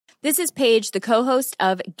This is Paige, the co-host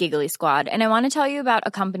of Giggly Squad, and I want to tell you about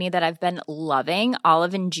a company that I've been loving,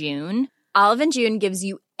 Olive & June. Olive & June gives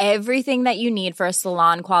you everything that you need for a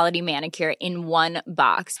salon-quality manicure in one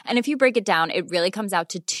box. And if you break it down, it really comes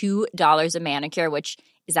out to $2 a manicure, which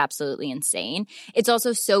is absolutely insane. It's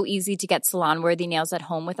also so easy to get salon-worthy nails at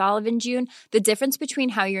home with Olive & June. The difference between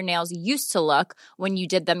how your nails used to look when you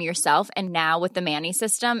did them yourself and now with the Mani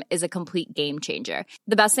system is a complete game changer.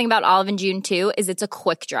 The best thing about Olive & June, too, is it's a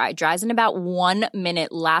quick dry. Dries in about 1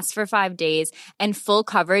 minute, lasts for 5 days, and full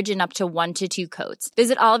coverage in up to 1 to 2 coats.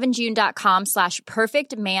 Visit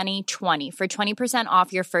oliveandjune.com/perfectmani20 for 20%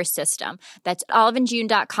 off your first system. That's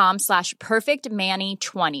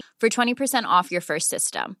oliveandjune.com/perfectmani20 for 20% off your first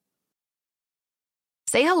system.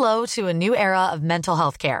 Say hello to a new era of mental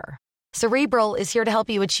health care. Cerebral is here to help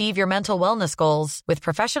you achieve your mental wellness goals with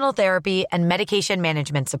professional therapy and medication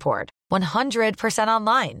management support. 100%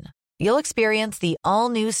 online. You'll experience the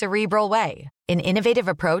all-new Cerebral Way, an innovative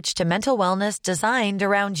approach to mental wellness designed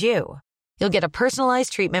around you. You'll get a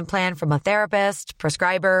personalized treatment plan from a therapist,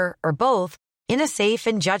 prescriber, or both in a safe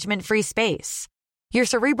and judgment-free space. Your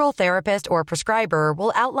Cerebral therapist or prescriber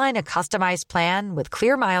will outline a customized plan with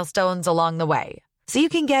clear milestones along the way, so you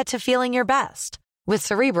can get to feeling your best. With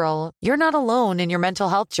Cerebral, you're not alone in your mental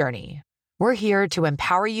health journey. We're here to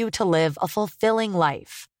empower you to live a fulfilling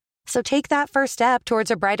life. So take that first step towards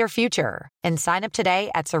a brighter future and sign up today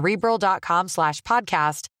at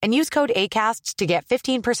Cerebral.com/podcast and use code ACAST to get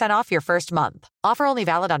 15% off your first month. Offer only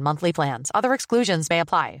valid on monthly plans. Other exclusions may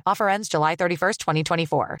apply. Offer ends July 31st,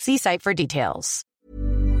 2024. See site for details.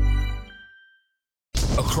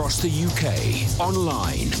 Across the UK,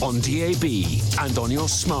 online, on DAB, and on your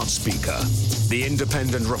smart speaker. The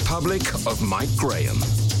Independent Republic of Mike Graham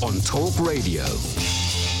on Talk Radio.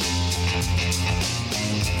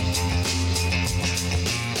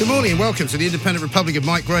 Good morning and welcome to the Independent Republic of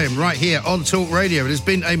Mike Graham right here on Talk Radio. It has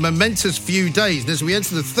been a momentous few days, and as we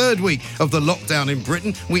enter the third week of the lockdown in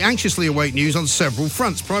Britain, we anxiously await news on several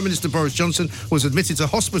fronts. Prime Minister Boris Johnson was admitted to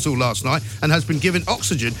hospital last night and has been given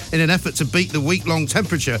oxygen in an effort to beat the week-long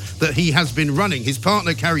temperature that he has been running. His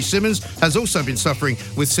partner, Carrie Symonds, has also been suffering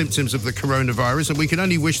with symptoms of the coronavirus, and we can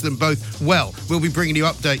only wish them both well. We'll be bringing you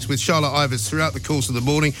updates with Charlotte Ivers throughout the course of the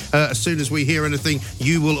morning. As soon as we hear anything,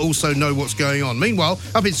 you will also know what's going on. Meanwhile,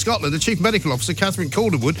 up in Scotland, the Chief Medical Officer, Catherine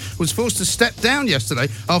Calderwood, was forced to step down yesterday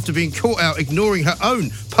after being caught out ignoring her own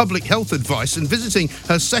public health advice and visiting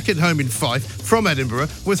her second home in Fife from Edinburgh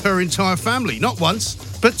with her entire family. Not once,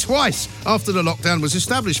 but twice after the lockdown was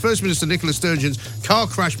established. First Minister Nicola Sturgeon's car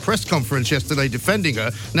crash press conference yesterday defending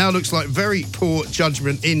her now looks like very poor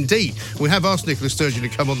judgment indeed. We have asked Nicola Sturgeon to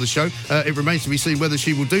come on the show. It remains to be seen whether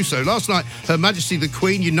she will do so. Last night, Her Majesty the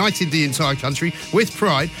Queen united the entire country with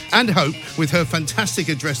pride and hope with her fantastic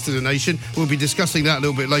address to the nation. We'll be discussing that a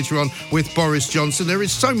little bit later on with Boris Johnson. There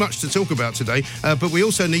is so much to talk about today, but we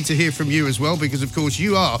also need to hear from you as well because, of course,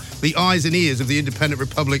 you are the eyes and ears of the Independent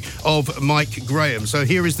Republic of Mike Graham. So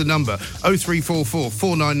here is the number, 0344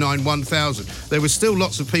 499 1000. There were still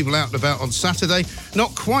lots of people out and about on Saturday,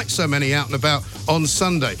 not quite so many out and about on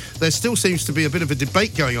Sunday. There still seems to be a bit of a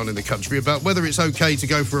debate going on in the country about whether it's okay to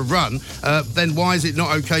go for a run, then why is it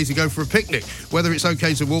not okay to go for a picnic? Whether it's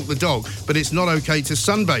okay to walk the dog, but it's not okay to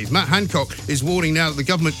sunbathe. Matt Hancock is warning now that the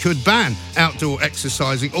government could ban outdoor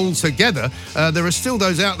exercising altogether. There are still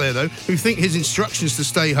those out there, though, who think his instructions to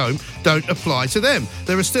stay home don't apply to them.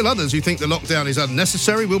 There are still others who think the lockdown is unnecessary.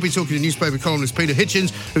 We'll be talking to newspaper columnist Peter Hitchens,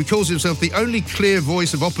 who calls himself the only clear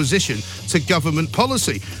voice of opposition to government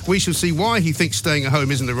policy. We shall see why he thinks staying at home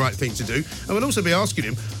isn't the right thing to do. And we'll also be asking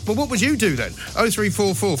him, well, what would you do then?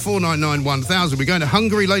 0344 499 1000. We're going to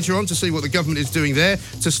Hungary later on to see what the government is doing there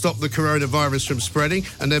to stop the coronavirus from spreading,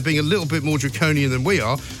 and they're being a little bit more draconian than we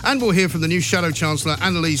are. And we'll hear from the new Shadow Chancellor,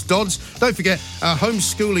 Anneliese Dodds. Don't forget our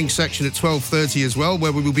homeschooling section at 12:30 as well,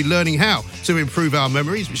 where we will be learning how to improve our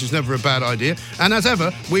memories, which is never a bad idea. And as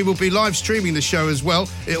ever, we will be live streaming the show as well.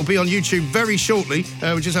 It'll be on YouTube very shortly.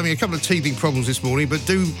 We're just having a couple of teething problems this morning, but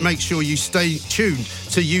do make sure you stay tuned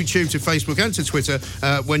to YouTube, to Facebook and to Twitter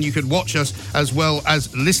when you can watch us as well as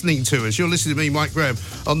listening to us. You're listening to me, Mike Graham,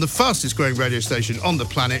 on the fastest growing radio station on the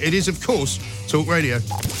planet. It is, of course, Talk Radio.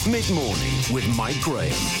 Mid-morning with Mike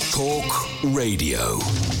Graham. Talk Radio.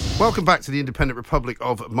 Welcome back to the Independent Republic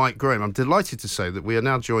of Mike Graham. I'm delighted to say that we are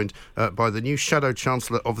now joined by the new Shadow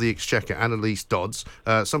Chancellor of the Exchequer, Anneliese Dodds,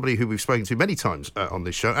 somebody who we've spoken to many times on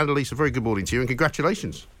this show. Anneliese, a very good morning to you and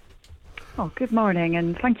congratulations. Oh, good morning,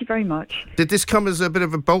 and thank you very much. Did this come as a bit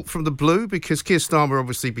of a bolt from the blue? Because Keir Starmer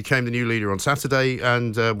obviously became the new leader on Saturday,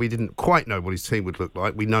 and we didn't quite know what his team would look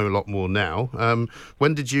like. We know a lot more now.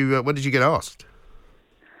 When did you get asked?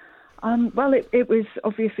 Well, it was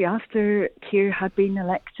obviously after Keir had been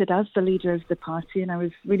elected as the leader of the party, and I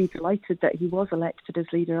was really delighted that he was elected as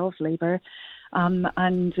leader of Labour.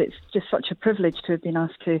 And it's just such a privilege to have been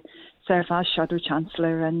asked to serve as Shadow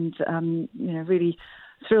Chancellor, and really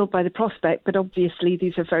thrilled by the prospect. But obviously,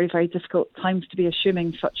 these are very, very difficult times to be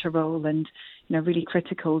assuming such a role, and really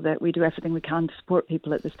critical that we do everything we can to support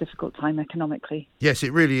people at this difficult time economically. Yes,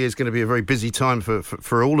 it really is going to be a very busy time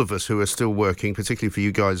for all of us who are still working, particularly for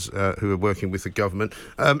you guys who are working with the government.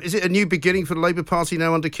 Is it a new beginning for the Labour Party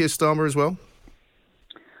now under Keir Starmer as well?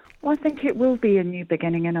 Well, I think it will be a new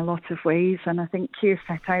beginning in a lot of ways, and I think Keir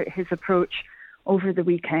set out his approach over the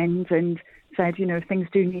weekend and said, things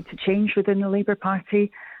do need to change within the Labour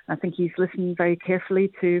Party. I think he's listened very carefully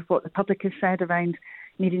to what the public has said around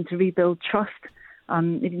needing to rebuild trust,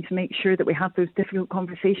 needing to make sure that we have those difficult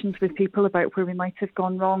conversations with people about where we might have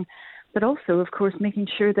gone wrong, but also, of course, making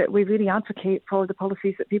sure that we really advocate for the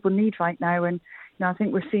policies that people need right now. And I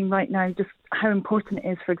think we're seeing right now just how important it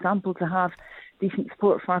is, for example, to have decent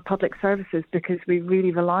support for our public services, because we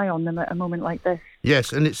really rely on them at a moment like this.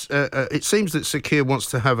 Yes, and it seems that Sir Keir wants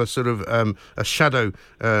to have a sort of a shadow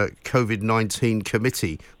COVID-19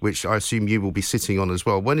 committee, which I assume you will be sitting on as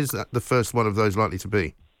well. When is that the first one of those likely to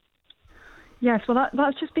be? Yes, well,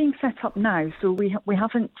 that's just being set up now, so we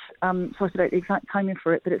haven't sorted out the exact timing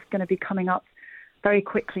for it, but it's going to be coming up very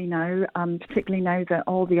quickly now, particularly now that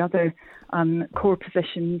all the other core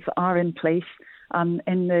positions are in place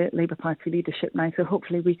in the Labour Party leadership now. So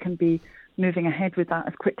hopefully we can be moving ahead with that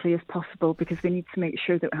as quickly as possible, because we need to make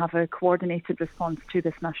sure that we have a coordinated response to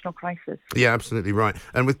this national crisis. Yeah, absolutely right.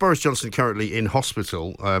 And with Boris Johnson currently in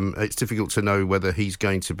hospital, it's difficult to know whether he's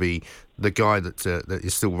going to be the guy that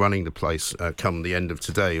is still running the place come the end of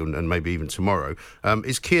today and maybe even tomorrow.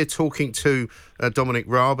 Is Keir talking to Dominic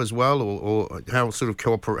Raab as well, or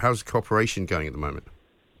how's cooperation going at the moment?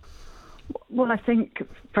 Well, I think,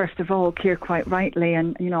 first of all, Keir quite rightly,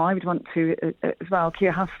 and, I would want to as well,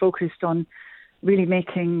 Keir has focused on really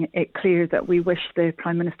making it clear that we wish the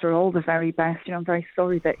Prime Minister all the very best. I'm very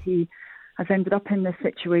sorry that he has ended up in this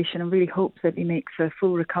situation, and really hope that he makes a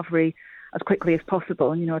full recovery as quickly as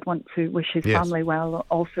possible. And, I'd want to wish his family well.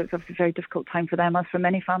 Also, it's obviously a very difficult time for them, as for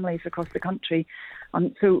many families across the country.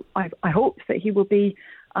 So I hope that he will be,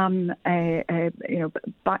 back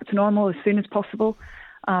to normal as soon as possible.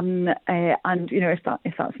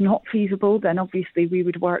 If that's not feasible, then obviously we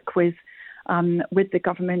would work with the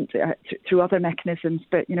government through other mechanisms.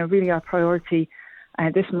 But really our priority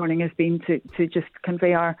this morning has been to just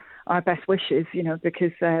convey our best wishes,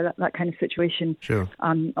 because that kind of situation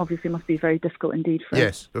obviously must be very difficult indeed for us.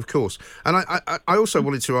 Yes, of course. And I also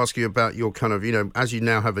wanted to ask you about your kind of, as you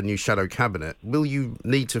now have a new shadow cabinet, will you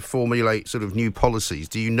need to formulate sort of new policies?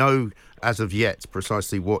 Do you know as of yet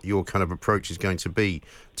precisely what your kind of approach is going to be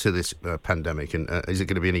to this pandemic? And is it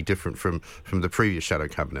going to be any different from the previous shadow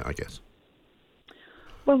cabinet, I guess?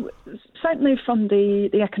 Well, certainly from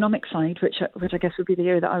the economic side, which I guess would be the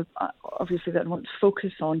area that I want to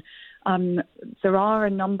focus on, there are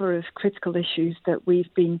a number of critical issues that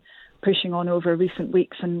we've been pushing on over recent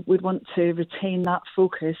weeks, and we'd want to retain that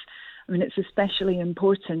focus. I mean, it's especially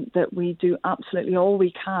important that we do absolutely all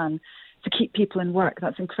we can to keep people in work.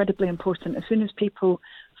 That's incredibly important. As soon as people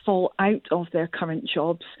fall out of their current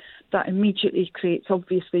jobs, that immediately creates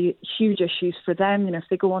obviously huge issues for them. If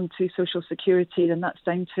they go on to Social Security, then that's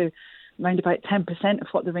down to around about 10% of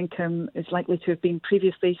what their income is likely to have been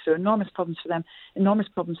previously. So enormous problems for them, enormous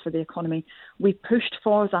problems for the economy. We pushed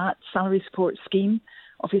for that salary support scheme.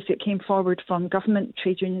 Obviously, it came forward from government,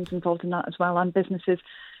 trade unions involved in that as well, and businesses.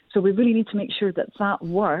 So we really need to make sure that that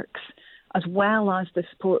works, as well as the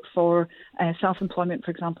support for self-employment,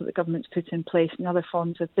 for example, that government's put in place, and other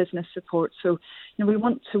forms of business support. So, we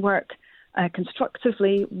want to work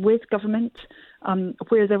constructively with government.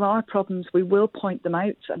 Where there are problems, we will point them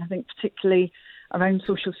out. And I think particularly around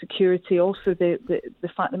Social Security, also the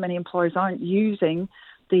fact that many employers aren't using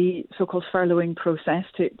the so-called furloughing process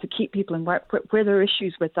to keep people in work. Where there are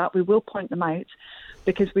issues with that, we will point them out,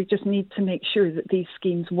 because we just need to make sure that these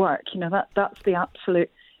schemes work. That's the absolute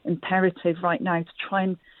imperative right now, to try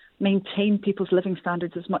and maintain people's living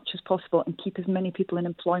standards as much as possible and keep as many people in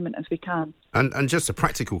employment as we can. And just a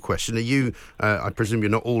practical question, are you, I presume you're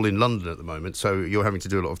not all in London at the moment, so you're having to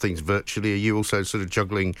do a lot of things virtually. Are you also sort of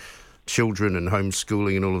juggling children and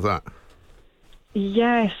homeschooling and all of that?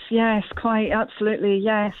 Yes, quite absolutely,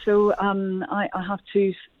 yes. So I have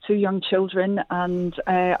two young children, and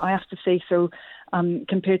I have to say so.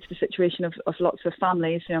 Compared to the situation of lots of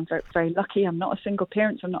families, I'm very, very lucky. I'm not a single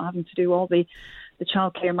parent, so I'm not having to do all the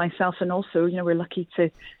childcare myself, and also, we're lucky to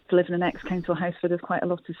live in an ex-council house where there's quite a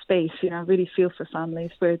lot of space. I really feel for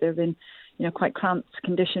families where they're in, quite cramped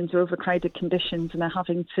conditions or overcrowded conditions, and are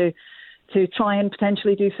having to try and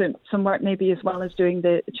potentially do some work maybe as well as doing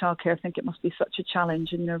the childcare. I think it must be such a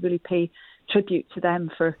challenge, and really pay tribute to them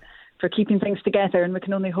for keeping things together. And we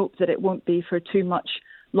can only hope that it won't be for too much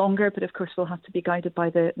longer, but of course we'll have to be guided by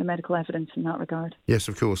the medical evidence in that regard. Yes,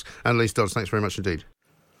 of course. Anneliese Dodds, thanks very much indeed.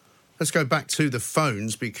 Let's go back to the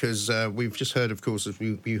phones, because we've just heard, of course, as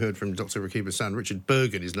you heard from Dr. Rakiba San, Richard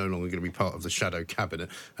Bergen is no longer going to be part of the shadow cabinet,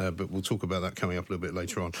 but we'll talk about that coming up a little bit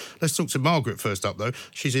later on. Let's talk to Margaret first up, though.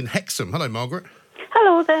 She's in Hexham. Hello, Margaret.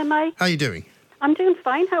 Hello there, Mike. How are you doing? I'm doing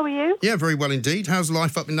fine. How are you? Yeah, very well indeed. How's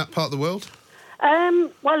life up in that part of the world?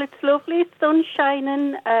 Well, it's lovely. Sun's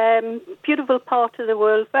shining. Beautiful part of the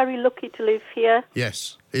world. Very lucky to live here.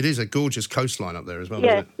 Yes, it is a gorgeous coastline up there as well,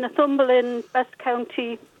 yes, isn't it? Northumberland, West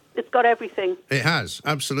County, it's got everything. It has,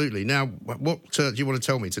 absolutely. Now, what do you want to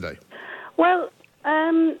tell me today? Well,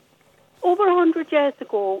 over 100 years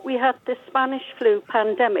ago, we had the Spanish flu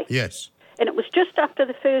pandemic. Yes. And it was just after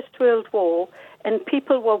the First World War, and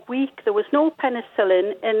people were weak. There was no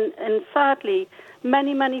penicillin, and sadly,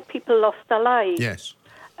 many people lost their lives. Yes.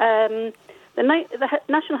 The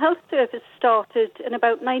National Health Service started in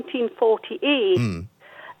about 1948.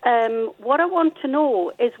 What I want to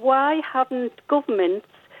know is, why haven't governments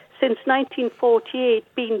since 1948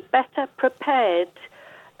 been better prepared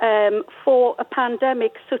for a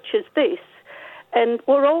pandemic such as this? And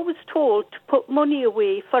we're always told to put money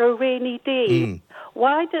away for a rainy day.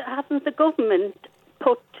 Why hasn't the government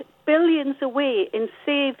put billions away in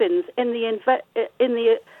savings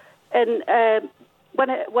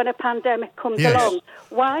when a pandemic comes along?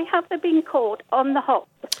 Why have they been caught on the hop?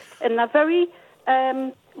 And they're very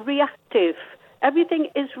reactive. Everything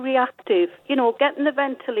is reactive. Getting the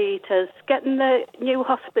ventilators, getting the new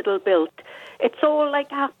hospital built. It's all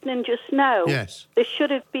happening just now. Yes. There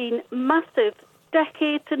should have been massive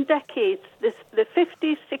decades and decades, the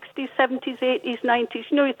 50s, 60s, 70s, 80s,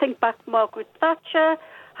 90s. You think back Margaret Thatcher,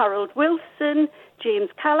 Harold Wilson, James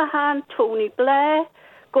Callaghan, Tony Blair,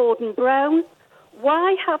 Gordon Brown.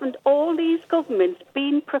 Why haven't all these governments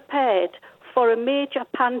been prepared for a major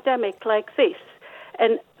pandemic like this?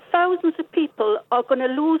 And thousands of people are going to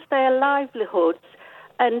lose their livelihoods.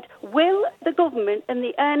 And will the government and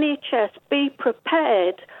the NHS be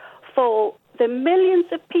prepared for the millions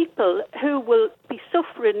of people who will be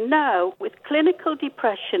suffering now with clinical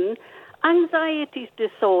depression, anxiety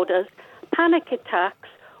disorders, panic attacks,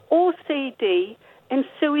 OCD, and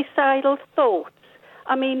suicidal thoughts?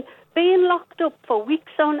 I mean, being locked up for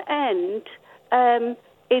weeks on end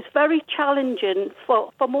is very challenging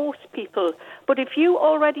for most people. But if you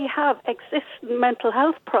already have existing mental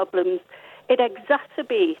health problems, it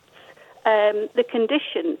exacerbates the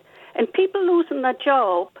condition. And people losing their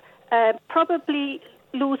job, probably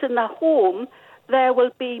losing their home, there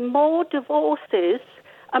will be more divorces.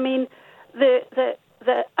 I mean, the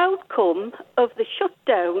outcome of the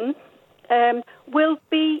shutdown will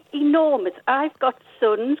be enormous. I've got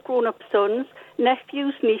sons, grown-up sons,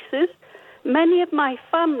 nephews, nieces. Many of my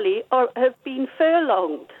family have been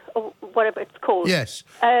furloughed, or whatever it's called. Yes,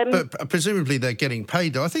 but presumably they're getting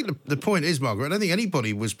paid, though. I think the point is, Margaret, I don't think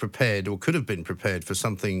anybody was prepared or could have been prepared for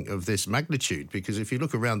something of this magnitude, because if you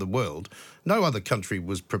look around the world, no other country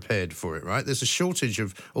was prepared for it, right? There's a shortage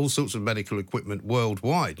of all sorts of medical equipment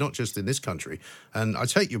worldwide, not just in this country. And I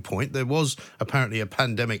take your point. There was apparently a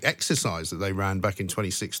pandemic exercise that they ran back in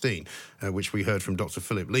 2016, which we heard from Dr.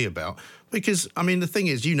 Philip Lee about. Because, I mean, the thing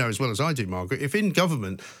is, you know as well as I do, Margaret, if in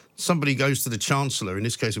government somebody goes to the Chancellor, in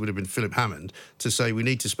this case it would have been Philip Hammond, to say we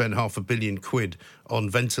need to spend £500 million on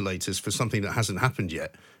ventilators for something that hasn't happened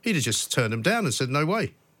yet, he'd have just turned them down and said, no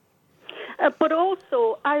way. But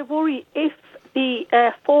also, I worry if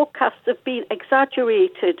the forecasts have been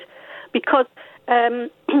exaggerated, because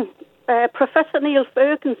Professor Neil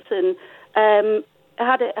Ferguson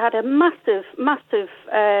had a massive,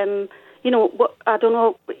 I don't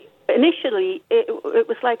know, initially it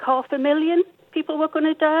was like 500,000 people were going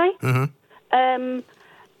to die.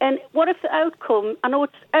 And what if the outcome, I know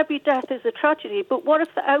every death is a tragedy, but what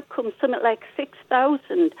if the outcome is something like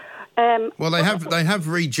 6,000? Well, they have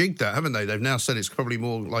rejigged that, haven't they? They've now said it's probably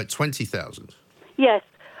more like 20,000. Yes,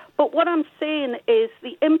 but what I'm saying is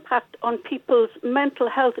the impact on people's mental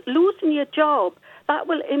health, losing your job, that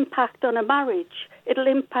will impact on a marriage. It'll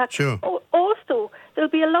impact... Sure. Also, there'll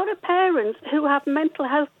be a lot of parents who have mental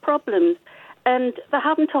health problems and they're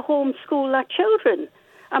having to homeschool their children.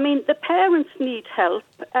 I mean, the parents need help.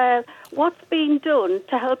 What's being done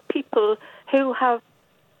to help people who have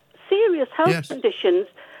serious health conditions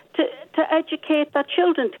to educate their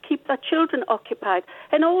children, to keep their children occupied.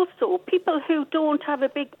 And also, people who don't have a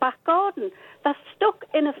big back garden, they're stuck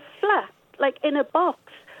in a flat, like in a box,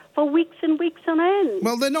 for weeks and weeks on end.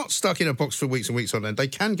 Well, they're not stuck in a box for weeks and weeks on end. They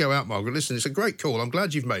can go out, Margaret. Listen, it's a great call. I'm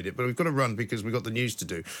glad you've made it, but we've got to run because we've got the news to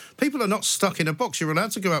do. People are not stuck in a box. You're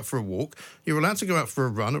allowed to go out for a walk. You're allowed to go out for a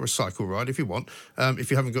run or a cycle ride if you want.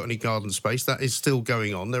 If you haven't got any garden space, that is still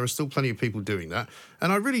going on. There are still plenty of people doing that.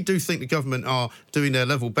 And I really do think the government are doing their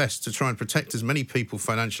level best to try and protect as many people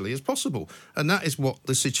financially as possible. And that is what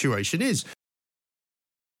the situation is.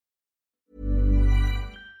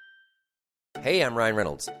 Hey, I'm Ryan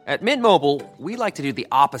Reynolds. At Mint Mobile, we like to do the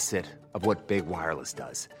opposite of what Big Wireless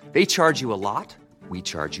does. They charge you a lot, we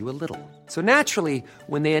charge you a little. So naturally,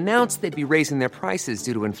 when they announced they'd be raising their prices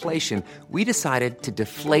due to inflation, we decided to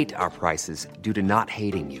deflate our prices due to not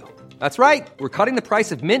hating you. That's right. We're cutting the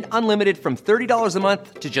price of Mint Unlimited from $30 a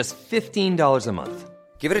month to just $15 a month.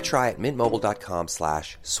 Give it a try at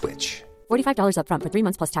mintmobile.com/switch. $45 up front for 3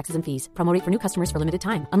 months plus taxes and fees. Promo rate for new customers for limited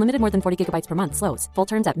time. Unlimited more than 40 gigabytes per month. Slows full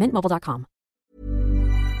terms at mintmobile.com.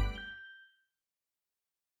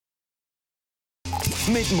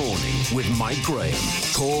 Mid-morning with Mike Graham.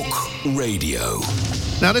 Talk Radio.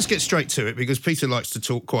 Now, let's get straight to it because Peter likes to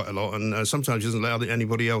talk quite a lot and sometimes doesn't let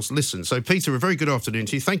anybody else listen. So, Peter, a very good afternoon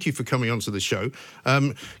to you. Thank you for coming onto the show.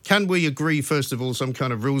 Can we agree, first of all, some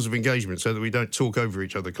kind of rules of engagement so that we don't talk over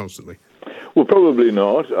each other constantly? Well, probably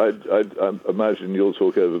not. I imagine you'll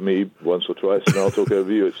talk over me once or twice and I'll talk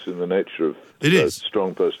over you. It's in the nature of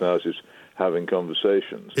strong personalities having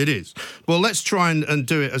conversations. It is. Well, let's try and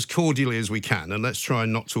do it as cordially as we can, and let's try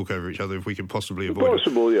and not talk over each other if we can possibly avoid it.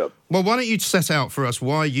 Yeah. Well, why don't you set out for us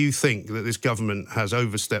why you think that this government has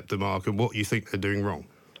overstepped the mark and what you think they're doing wrong?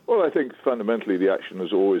 Well, I think fundamentally the action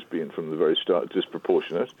has always been, from the very start,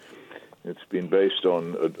 disproportionate. It's been based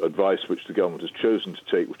on advice which the government has chosen to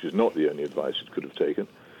take, which is not the only advice it could have taken.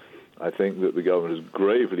 I think that the government has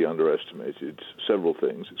gravely underestimated several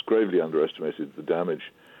things. It's gravely underestimated the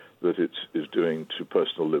damage that it is doing to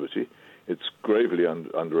personal liberty. It's gravely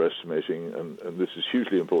underestimating, and this is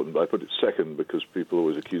hugely important, but I put it second because people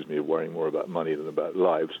always accuse me of worrying more about money than about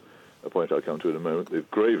lives, a point I'll come to in a moment. They've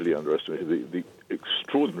gravely underestimated the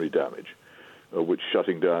extraordinary damage which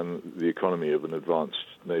shutting down the economy of an advanced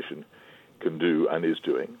nation can do and is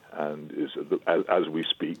doing, and is, as we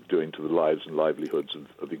speak, doing to the lives and livelihoods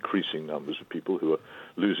of increasing numbers of people who are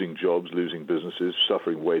losing jobs, losing businesses,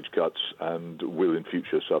 suffering wage cuts, and will in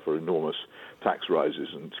future suffer enormous tax rises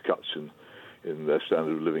and cuts in their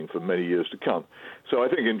standard of living for many years to come. So I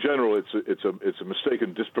think in general it's a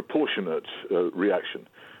mistaken, disproportionate reaction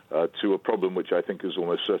to a problem which I think has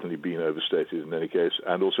almost certainly been overstated in any case,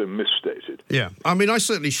 and also misstated. Yeah, I mean, I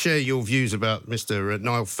certainly share your views about Mr.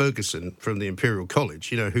 Niall Ferguson from the Imperial College,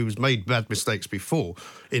 who's made bad mistakes before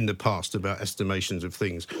in the past about estimations of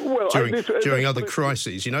things during other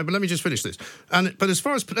crises, But let me just finish this. But as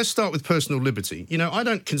far as, let's start with personal liberty. I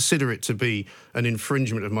don't consider it to be an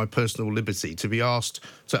infringement of my personal liberty to be asked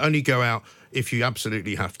to only go out if you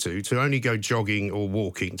absolutely have to only go jogging or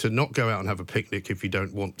walking, to not go out and have a picnic if you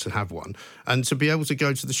don't want to have one, and to be able to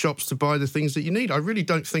go to the shops to buy the things that you need. I really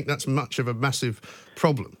don't think that's much of a massive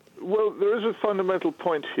problem. Well, there is a fundamental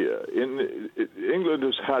point here. England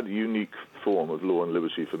has had a unique form of law and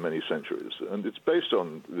liberty for many centuries, and it's based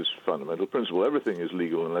on this fundamental principle. Everything is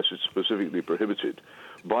legal unless it's specifically prohibited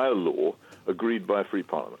by a law agreed by a free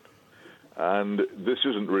parliament. And this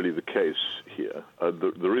isn't really the case here.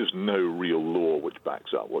 There is no real law which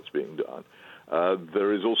backs up what's being done.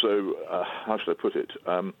 There is also, how should I put it,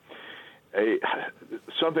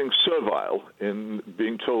 something servile in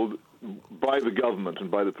being told by the government and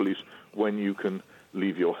by the police when you can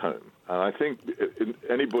leave your home. And I think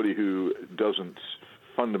anybody who doesn't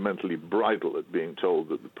fundamentally bridle at being told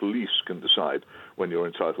that the police can decide when you're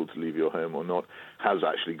entitled to leave your home or not has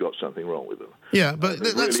actually got something wrong with them. Yeah, but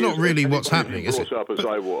that's not really what's happening, is it? Brought up as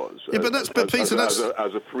I was. Yeah, but Peter, as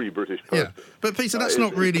a free British person. Yeah, but Peter, that's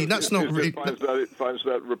not really. It finds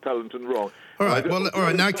that repellent and wrong. All right. Well, all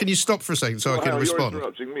right. Now, can you stop for a second so I can respond? You're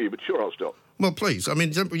interrupting me, but sure, I'll stop. Well, please. I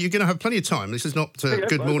mean, you're going to have plenty of time. This is not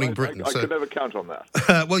Good Morning Britain. I can never count on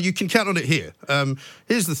that. Well, you can count on it here.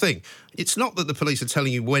 Here's the thing. It's not that the police are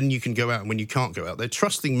telling you when you can go out and when you can't go out. They're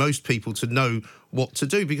trusting most people to know what to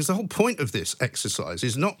do, because the whole point of this exercise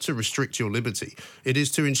is not to restrict your liberty. It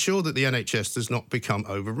is to ensure that the NHS does not become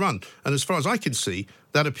overrun. And as far as I can see,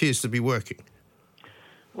 that appears to be working.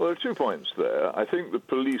 Well, there are 2 points there. I think the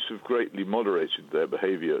police have greatly moderated their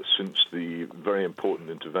behaviour since the very important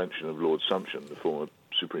intervention of Lord Sumption, the former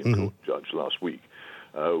Supreme Court judge, last week,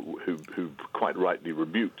 who quite rightly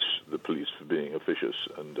rebuked the police for being officious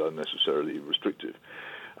and unnecessarily restrictive.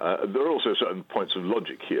 There are also certain points of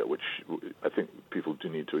logic here, which I think people do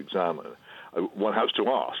need to examine. One has to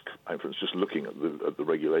ask, for instance, just looking at the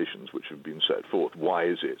regulations which have been set forth, why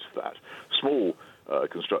is it that small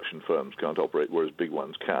construction firms can't operate whereas big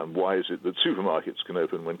ones can? Why is it that supermarkets can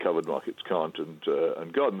open when covered markets can't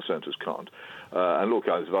and garden centres can't? And all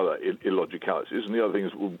kinds of other illogicalities. And the other thing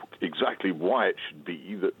is exactly why it should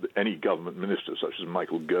be that any government minister, such as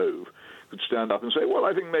Michael Gove, could stand up and say, well,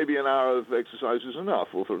 I think maybe an hour of exercise is enough,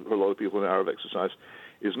 or for a lot of people an hour of exercise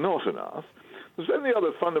is not enough. There's then the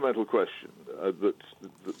other fundamental question that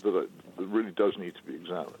really does need to be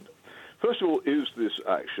examined. First of all, is this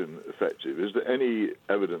action effective? Is there any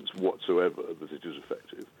evidence whatsoever that it is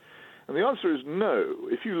effective? And the answer is no.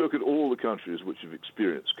 If you look at all the countries which have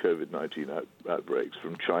experienced COVID-19 outbreaks,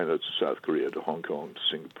 from China to South Korea to Hong Kong to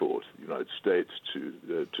Singapore to the United States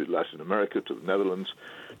to Latin America to the Netherlands,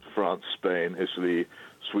 to France, Spain, Italy,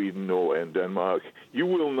 Sweden, Norway and Denmark, you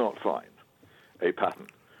will not find a pattern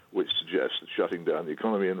which suggests that shutting down the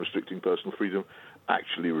economy and restricting personal freedom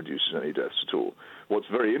actually reduces any deaths at all. What's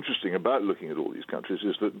very interesting about looking at all these countries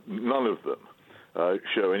is that none of them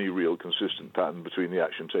show any real consistent pattern between the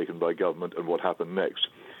action taken by government and what happened next.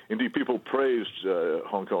 Indeed, people praised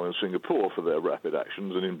Hong Kong and Singapore for their rapid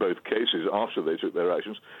actions, and in both cases, after they took their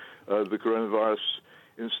actions, the coronavirus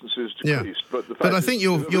instances decreased. Yeah. But I think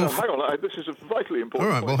you're... Hang on, this is a vitally important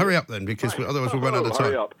All right, point. well, hurry up then, because otherwise we'll run out of time.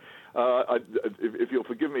 Hurry up. If you'll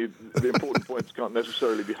forgive me, the important points can't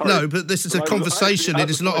necessarily be hurried. No, but this is a conversation. It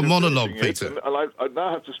is not a monologue, Peter. And I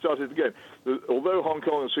now have to start it again. Although Hong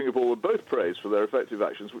Kong and Singapore were both praised for their effective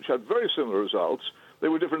actions, which had very similar results, they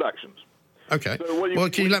were different actions. Okay. So well,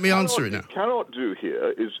 can you let me answer it now? What you cannot do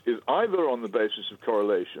here is either on the basis of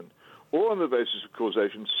correlation or on the basis of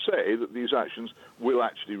causation, say that these actions will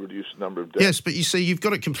actually reduce the number of deaths. Yes, but you see, you've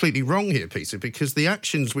got it completely wrong here, Peter, because the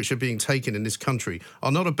actions which are being taken in this country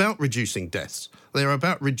are not about reducing deaths. They are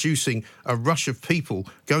about reducing a rush of people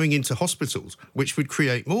going into hospitals, which would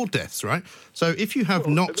create more deaths, right? So if you have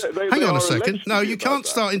not... Hang on a second. No, you can't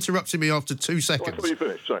start interrupting me after 2 seconds. I thought you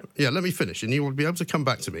finished, sorry. Yeah, let me finish, and you will be able to come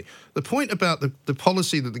back to me. The point about the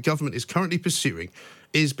policy that the government is currently pursuing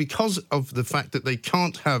is because of the fact that they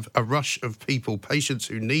can't have a rush of people, patients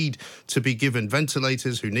who need to be given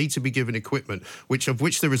ventilators, who need to be given equipment, of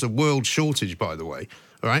which there is a world shortage, by the way.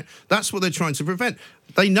 All right? That's what they're trying to prevent.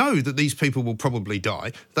 They know that these people will probably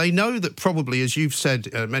die. They know that probably, as you've said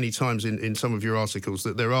many times in some of your articles,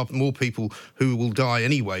 that there are more people who will die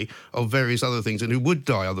anyway of various other things and who would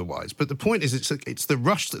die otherwise. But the point is it's the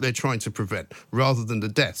rush that they're trying to prevent rather than the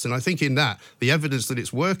deaths. And I think in that, the evidence that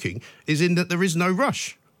it's working is in that there is no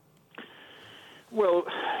rush. Well,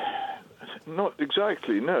 not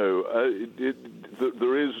exactly, no.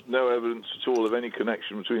 There is no evidence at all of any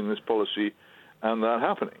connection between this policy and that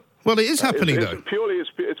happening. Well, it is happening, though.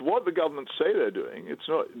 It's what the government say they're doing. It's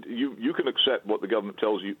not you can accept what the government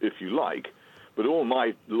tells you if you like, but all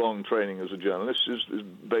my long training as a journalist is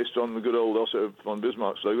based on the good old Otto von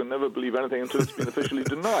Bismarck slogan, never believe anything until it's been officially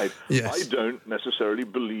denied. Yes. I don't necessarily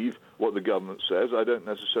believe what the government says. I don't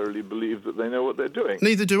necessarily believe that they know what they're doing.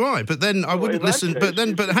 Neither do I. But then I wouldn't listen. But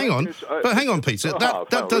hang on, Peter.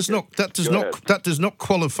 That does not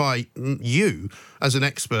qualify you as an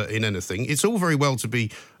expert in anything. It's all very well to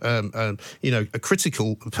be, a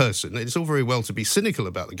critical person. It's all very well to be cynical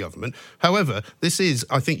about the government. However, this is,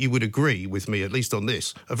 I think you would agree with me, at least on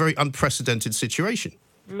this, a very unprecedented situation.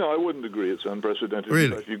 No, I wouldn't agree it's unprecedented.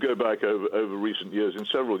 Really? If you go back over recent years in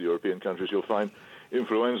several European countries, you'll find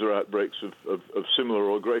influenza outbreaks of similar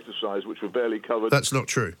or greater size, which were barely covered. That's not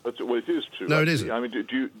true. Well, it is true. No, it isn't. I mean,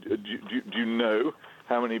 do you know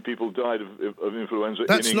how many people died of influenza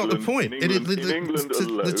That's in England? not the point. In England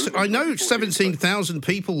alone. I know 17,000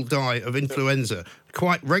 people die of influenza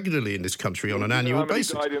quite regularly in this country on an annual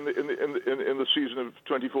basis. How many died in the season of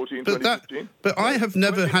 2014, 2015? But I have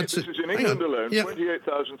never had to... This is in England alone,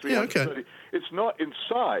 28,330. Yeah, okay. It's not in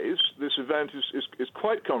size. This event is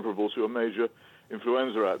quite comparable to a major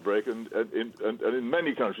influenza outbreak, and in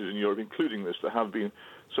many countries in Europe, including this, there have been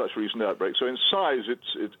such recent outbreaks. So in size,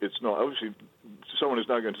 it's not. Obviously, someone is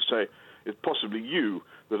now going to say, it's possibly you,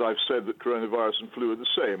 that I've said that coronavirus and flu are the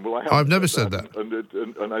same. Well, I've never said that.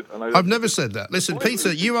 I've never said that. Listen,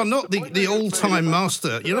 Peter, you are not the all-time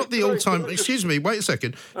master. You're not the all-time... Excuse me, wait a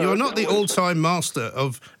second. You are not the all-time master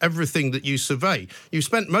of everything that you survey. You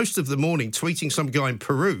spent most of the morning tweeting some guy in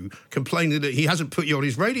Peru complaining that he hasn't put you on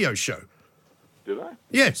his radio show. Did I?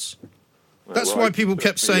 Yes. That's why people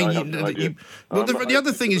kept saying. The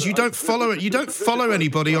other thing is you don't follow it. You don't follow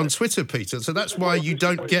anybody on Twitter, Peter. So that's why you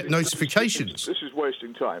don't get notifications. This is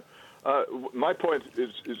wasting time. My point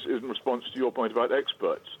is in response to your point about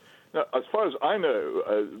experts. Now, as far as I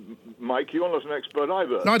know, Mike, you're not an expert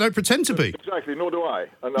either. No, I don't pretend to be. Exactly, nor do I.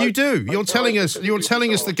 And you do. You're telling us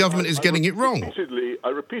the government is getting it wrong. I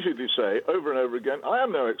repeatedly say over and over again, I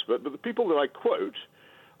am no expert, but the people that I quote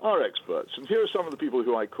are experts. And here are some of the people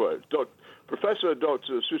who I quote. Professor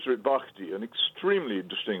Dr. Susarit Bhakti, an extremely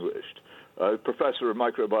distinguished professor of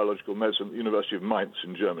microbiological medicine at the University of Mainz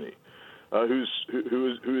in Germany, who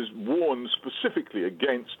is warned specifically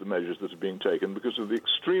against the measures that are being taken because of the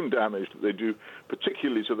extreme damage that they do,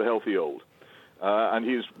 particularly to the healthy old. And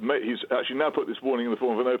he's actually now put this warning in the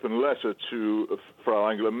form of an open letter to Frau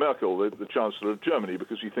Angela Merkel, the Chancellor of Germany,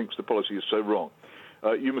 because he thinks the policy is so wrong.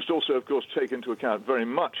 You must also, of course, take into account very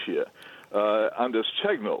much here Anders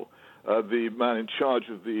Tegnell, the man in charge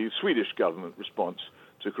of the Swedish government response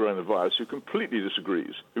to coronavirus, who completely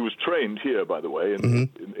disagrees, who was trained here, by the way,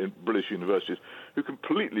 in British universities, who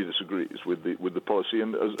completely disagrees with the policy.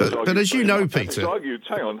 And but as you know, Peter...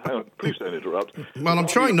 hang on, please don't interrupt. Well, I'm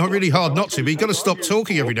trying really hard not to, but you've got to stop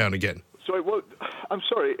talking every now and again. Sorry, well, I'm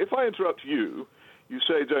sorry, if I interrupt you, you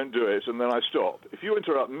say don't do it, and then I stop. If you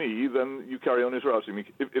interrupt me, then you carry on interrupting me.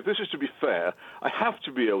 If this is to be fair, I have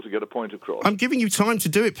to be able to get a point across. I'm giving you time to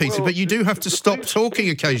do it, Peter, but you do have to stop talking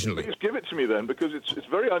occasionally. Please give it to me then, because it's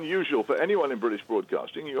very unusual for anyone in British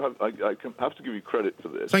broadcasting. I have to give you credit for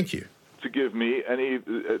this. Thank you. To give me any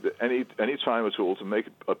time at all to make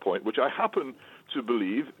a point, which I happen to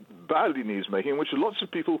believe badly needs making, which lots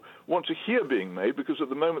of people want to hear being made, because at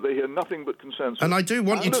the moment they hear nothing but consensus. And I do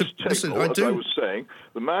want you to listen. I do. As I was saying,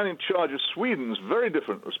 the man in charge of Sweden's very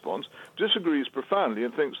different response disagrees profoundly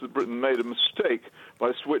and thinks that Britain made a mistake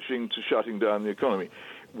by switching to shutting down the economy.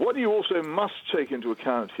 What you also must take into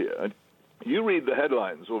account here, and you read the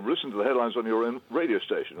headlines or listen to the headlines on your own radio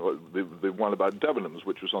station, or the one about Debenhams,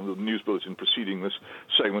 which was on the news bulletin preceding this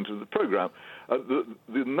segment of the program. The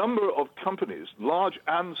number of companies, large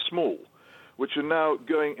and small, which are now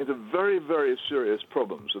going into very, very serious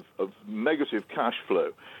problems of negative cash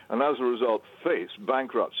flow, and as a result face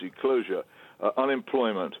bankruptcy, closure,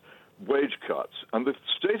 unemployment, wage cuts, and the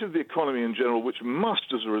state of the economy in general, which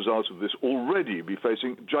must, as a result of this, already be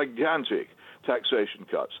facing gigantic taxation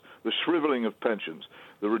cuts, the shriveling of pensions,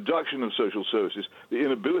 the reduction of social services, the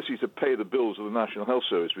inability to pay the bills of the National Health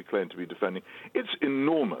Service we claim to be defending. It's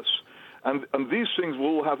enormous. And these things will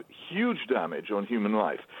all have huge damage on human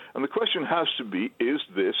life. And the question has to be, is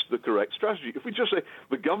this the correct strategy? If we just say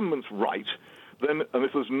the government's right, then, and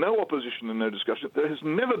if there's no opposition and no discussion, there has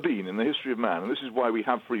never been in the history of man, and this is why we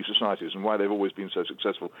have free societies and why they've always been so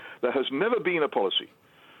successful, there has never been a policy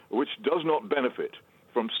which does not benefit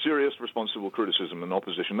from serious, responsible criticism and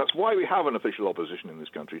opposition. That's why we have an official opposition in this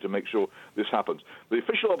country, to make sure this happens. The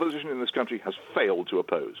official opposition in this country has failed to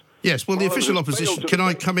oppose. Yes, well, the official opposition... Can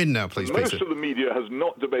I come in now, please, Peter? Most of the media has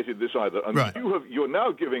not debated this either, and right. You're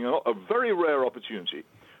now giving a very rare opportunity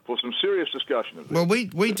for some serious discussion of this. Well,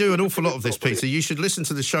 we do an awful lot of this, Peter. You should listen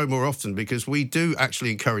to the show more often, because we do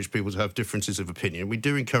actually encourage people to have differences of opinion. We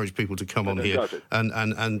do encourage people to come on here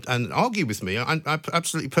and argue with me. I'm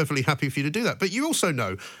absolutely perfectly happy for you to do that. But you also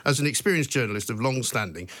know, as an experienced journalist of long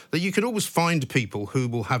standing, that you can always find people who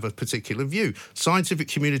will have a particular view. Scientific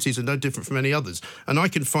communities are no different from any others. And I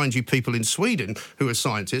can find you people in Sweden who are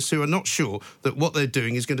scientists who are not sure that what they're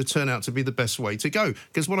doing is going to turn out to be the best way to go.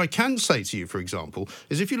 Because what I can say to you, for example,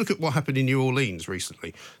 is if you look at what happened in New Orleans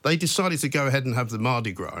recently, they decided to go ahead and have the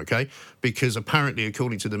Mardi Gras, okay? Because apparently,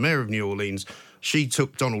 according to the mayor of New Orleans, she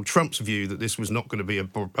took Donald Trump's view that this was not going to be a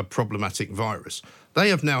problematic virus. They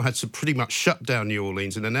have now had to pretty much shut down New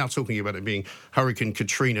Orleans, and they're now talking about it being Hurricane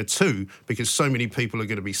Katrina 2, because so many people are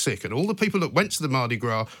going to be sick. And all the people that went to the Mardi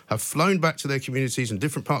Gras have flown back to their communities in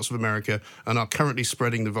different parts of America and are currently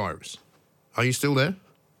spreading the virus. Are you still there?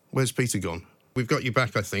 Where's Peter gone? We've got you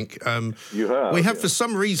back, I think. You have. We have, for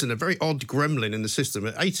some reason, a very odd gremlin in the system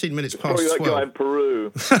at 18 minutes past 12. Probably that guy in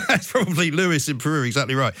Peru. It's probably Lewis in Peru,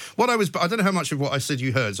 exactly right. I don't know how much of what I said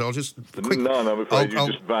you heard, so I'll just... None, I'm afraid you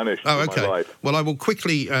just vanished from my life. Well, I will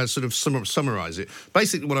quickly sort of summarise it.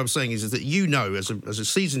 Basically, what I'm saying is that you know, as a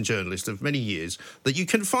seasoned journalist of many years, that you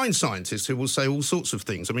can find scientists who will say all sorts of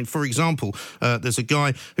things. I mean, for example, there's a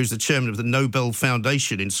guy who's the chairman of the Nobel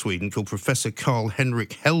Foundation in Sweden called Professor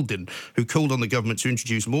Carl-Henrik Helden, who called on the government to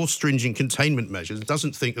introduce more stringent containment measures,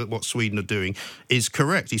 doesn't think that what Sweden are doing is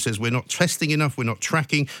correct. He says we're not testing enough, we're not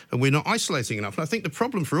tracking, and we're not isolating enough. And I think the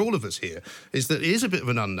problem for all of us here is that it is a bit of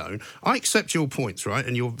an unknown. I accept your points, right?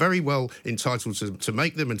 And you're very well entitled to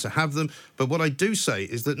make them and to have them. But what I do say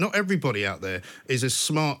is that not everybody out there is as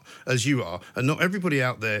smart as you are, and not everybody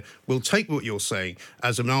out there will take what you're saying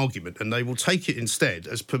as an argument, and they will take it instead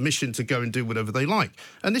as permission to go and do whatever they like.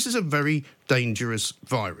 And this is a very dangerous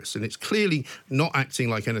virus, and it's clearly not acting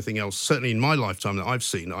like anything else, certainly in my lifetime that I've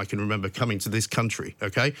seen, that I can remember coming to this country,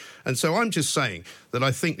 okay? And so I'm just saying that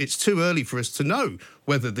I think it's too early for us to know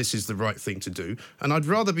whether this is the right thing to do, and I'd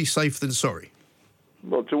rather be safe than sorry.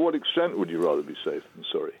 Well, to what extent would you rather be safe than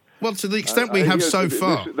sorry? Well, to the extent we have so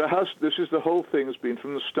far. This is the whole thing has been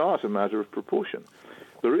from the start a matter of proportion.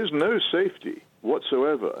 There is no safety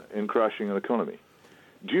whatsoever in crashing an economy.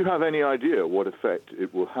 Do you have any idea what effect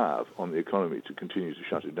it will have on the economy to continue to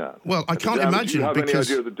shut it down? Well, I can't imagine. Do you have any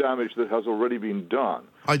idea of the damage that has already been done?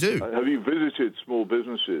 I do. Have you visited small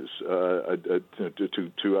businesses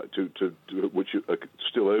which are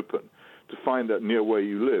still open, to find out near where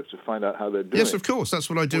you live, to find out how they're doing? Yes, of course. That's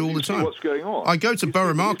what I do all the time. What's going on? I go to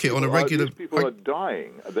Borough Market on a regular... These people are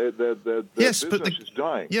dying. Their business is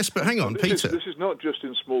dying. Yes, but hang on, Peter. This is not just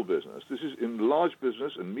in small business. This is in large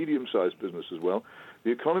business and medium-sized business as well.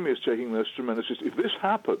 The economy is taking those tremendous... If this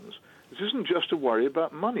happens, this isn't just a worry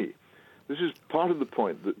about money. This is part of the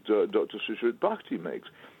point that Dr. Sushrit Bhakti makes.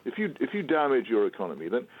 If you damage your economy,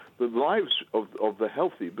 then the lives of the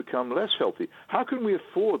healthy become less healthy. How can we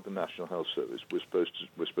afford the National Health Service we're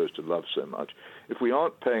supposed to love so much if we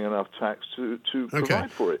aren't paying enough tax to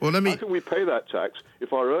provide for it? Well, How can we pay that tax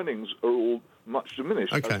if our earnings are all much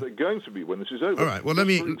diminished, as they're going to be when this is over? All right. Well, let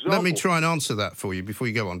me try and answer that for you before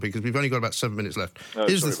you go on, because we've only got about 7 minutes left.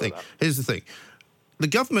 Here's the thing. The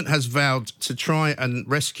government has vowed to try and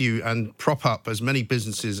rescue and prop up as many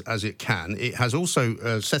businesses as it can. It has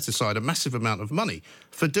also set aside a massive amount of money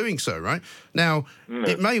for doing so, right? Now,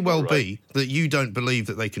 it may well be that you don't believe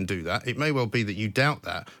that they can do that. It may well be that you doubt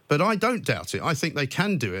that. But I don't doubt it. I think they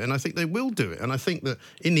can do it, and I think they will do it. And I think that,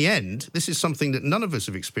 in the end, this is something that none of us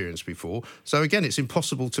have experienced before. So, again, it's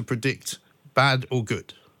impossible to predict bad or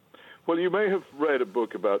good. Well, you may have read a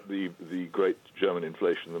book about the great German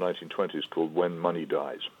inflation in the 1920s called When Money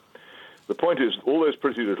Dies. The point is, all those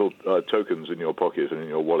pretty little tokens in your pocket and in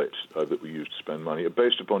your wallet that we use to spend money are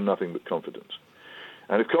based upon nothing but confidence.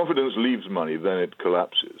 And if confidence leaves money, then it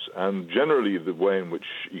collapses. And generally, the way in which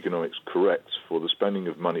economics corrects for the spending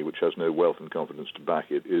of money which has no wealth and confidence to back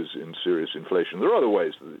it is in serious inflation. There are other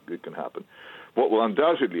ways that it can happen. What will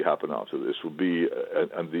undoubtedly happen after this will be,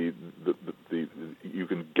 you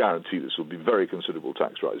can guarantee this will be very considerable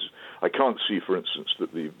tax rises. I can't see, for instance,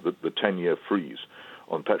 that the 10-year freeze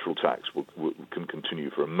on petrol tax can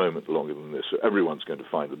continue for a moment longer than this. So everyone's going to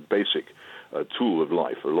find the basic tool of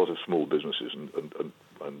life for a lot of small businesses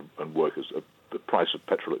and workers. The price of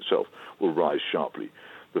petrol itself will rise sharply.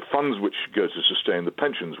 The funds which go to sustain the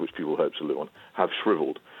pensions which people hope to live on have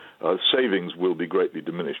shriveled. Savings will be greatly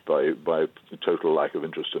diminished by the total lack of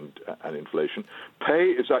interest and inflation.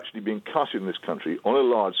 Pay is actually being cut in this country on a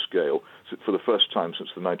large scale. For the first time since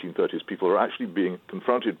the 1930s, people are actually being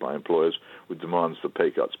confronted by employers with demands for pay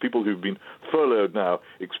cuts. People who've been furloughed now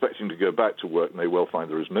expecting to go back to work may well find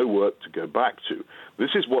there is no work to go back to.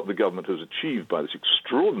 This is what the government has achieved by this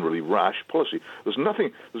extraordinarily rash policy. There's no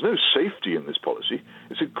safety in this policy.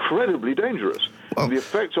 It's incredibly dangerous. And the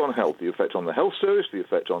effect on health, the effect on the health service, the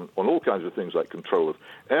effect on all kinds of things like control of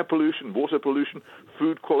air pollution, water pollution,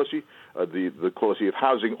 food quality, the quality of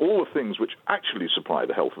housing, all the things which actually supply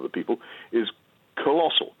the health of the people is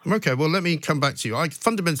colossal. OK, well, let me come back to you. I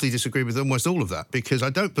fundamentally disagree with almost all of that, because I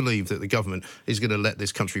don't believe that the government is going to let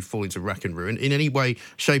this country fall into rack and ruin in any way,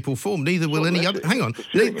 shape or form. Neither will any other... Hang on.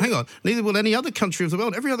 Neither will any other country of the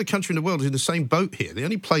world. Every other country in the world is in the same boat here. The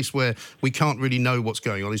only place where we can't really know what's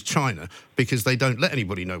going on is China, because they don't let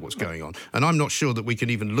anybody know what's going on. And I'm not sure that we can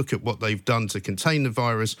even look at what they've done to contain the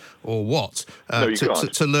virus or what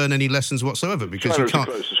to learn any lessons whatsoever, because China is a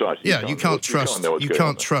closed society. Yeah, you can't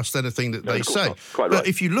trust anything that they say. But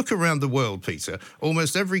if you look around the world, Peter,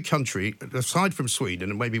 almost every country, aside from Sweden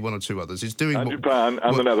and maybe one or two others, is doing... Japan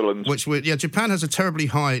and the Netherlands. Japan has a terribly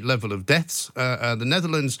high level of deaths. The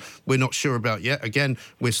Netherlands, we're not sure about yet. Again,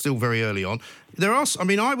 we're still very early on.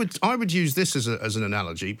 I would use this as an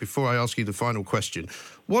analogy before I ask you the final question.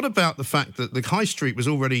 What about the fact that the high street was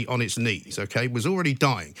already on its knees, was already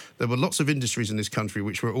dying? There were lots of industries in this country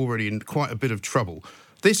which were already in quite a bit of trouble.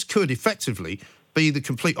 This could effectively be the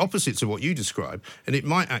complete opposite to what you describe, and it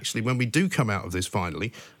might actually, when we do come out of this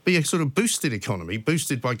finally, be a sort of boosted economy,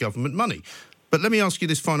 boosted by government money. But let me ask you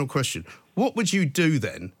this final question. What would you do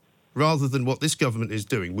then, rather than what this government is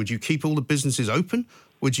doing? Would you keep all the businesses open?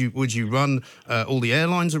 Would you run all the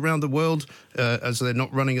airlines around the world as they're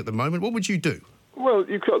not running at the moment? What would you do? Well,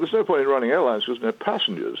 there's no point in running airlines because there's no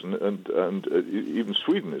passengers, and even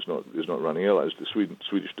Sweden is not running airlines. The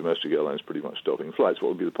Swedish domestic airlines pretty much stopping flights. What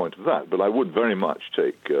would be the point of that? But I would very much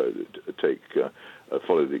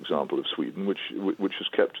follow the example of Sweden, which has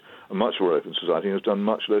kept a much more open society and has done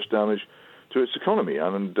much less damage to its economy.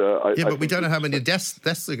 And but we don't know how many deaths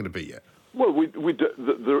are going to be yet. Well, we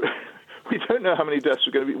don't know how many deaths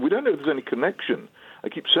are going to be. We don't know if there's any connection. I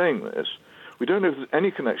keep saying this. We don't know if there's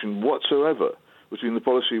any connection whatsoever between the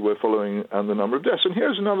policy we're following and the number of deaths. And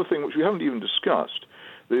here's another thing which we haven't even discussed.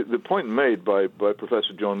 The point made by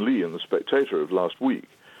Professor John Lee in The Spectator of last week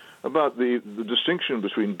about the distinction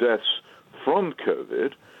between deaths from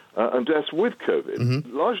COVID and deaths with COVID.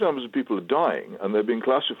 Mm-hmm. Large numbers of people are dying, and they're being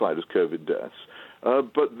classified as COVID deaths,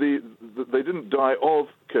 but they didn't die of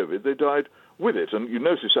COVID, they died with it. And you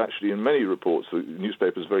notice actually in many reports the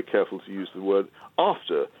newspapers are very careful to use the word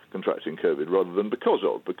after contracting COVID rather than because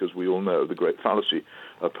of, because we all know the great fallacy,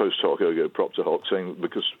 post hoc ergo propter hoc, saying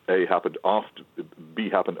because A happened after, B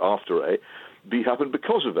happened after A, B happened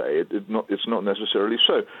because of A. It's not necessarily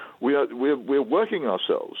so. We're working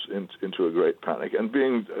ourselves into a great panic and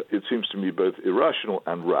being, it seems to me, both irrational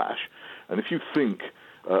and rash. And if you think,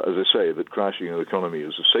 as I say, that crashing an economy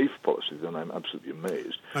is a safe policy, then I'm absolutely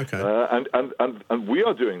amazed. Okay. And we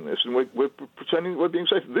are doing this, and we're pretending we're being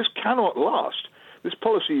safe. This cannot last. This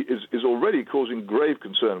policy is already causing grave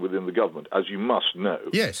concern within the government, as you must know.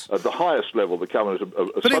 Yes. At the highest level, the cabinet are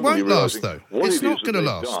but suddenly it won't realizing last, though. what It's it not is that going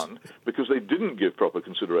to they've last. done because they didn't give proper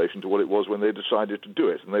consideration to what it was when they decided to do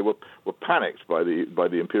it, and they were panicked by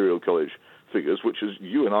the Imperial College figures, which, as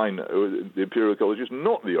you and I know, the Imperial College is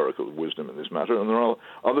not the oracle of wisdom in this matter, and there are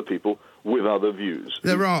other people with other views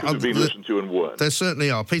who could have been listened to and weren't. There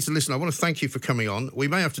certainly are. Peter, listen, I want to thank you for coming on. We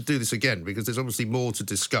may have to do this again because there's obviously more to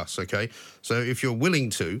discuss, okay? So if you're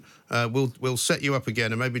willing to, we'll set you up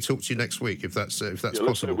again and maybe talk to you next week if that's possible.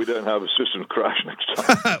 Let's hope we don't have a system crash next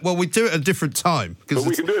time. Well, we do it at a different time. But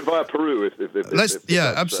we can do it via Peru if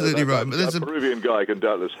absolutely right. That Peruvian guy can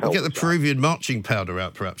doubtless help. We'll get the Peruvian marching powder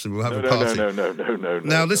out, perhaps, and we'll have a party. No.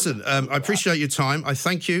 Now, listen, I appreciate your time. I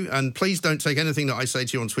thank you, and please don't take anything that I say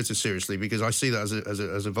to you on Twitter seriously, because I see that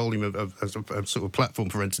as a volume as a sort of platform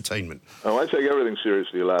for entertainment. Oh, I take everything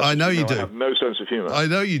seriously, lad. I know you do. I have no sense of humour. I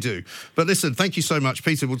know you do. But listen, thank you so much,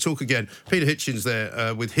 Peter. We'll talk again. Peter Hitchens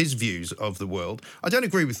there with his views of the world. I don't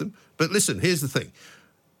agree with them, but listen, here's the thing.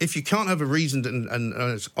 If you can't have a reasoned and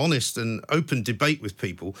honest and open debate with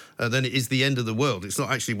people, then it is the end of the world. It's not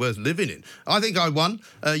actually worth living in. I think I won.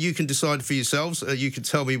 You can decide for yourselves. You can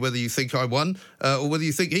tell me whether you think I won or whether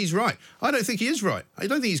you think he's right. I don't think he is right. I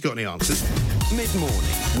don't think he's got any answers.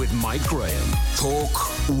 Mid-morning with Mike Graham. Talk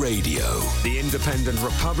Radio. The Independent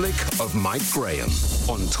Republic of Mike Graham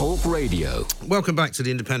on Talk Radio. Welcome back to the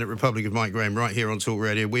Independent Republic of Mike Graham right here on Talk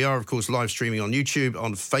Radio. We are, of course, live streaming on YouTube,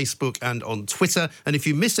 on Facebook and on Twitter. And if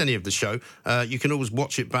you miss any of the show, you can always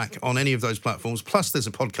watch it back on any of those platforms. Plus, there's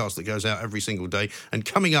a podcast that goes out every single day. And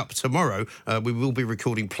coming up tomorrow, we will be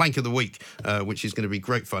recording Plank of the Week, which is going to be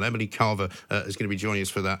great fun. Emily Carver is going to be joining us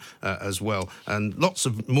for that as well. And lots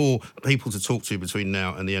of more people to talk to between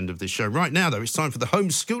now and the end of this show. Right now, though, it's time for the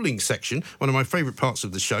homeschooling section, one of my favourite parts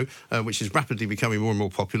of the show, which is rapidly becoming more and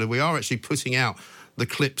more popular. We are actually putting out the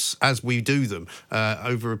clips as we do them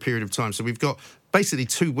over a period of time. So we've got basically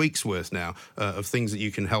 2 weeks worth now of things that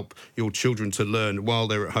you can help your children to learn while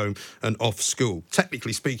they're at home and off school.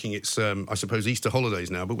 Technically speaking, it's, I suppose, Easter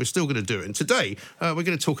holidays now, but we're still going to do it. And today, we're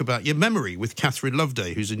going to talk about your memory with Catherine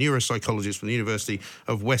Loveday, who's a neuropsychologist from the University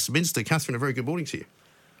of Westminster. Catherine, a very good morning to you.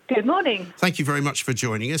 Good morning. Thank you very much for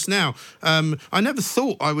joining us. Now, I never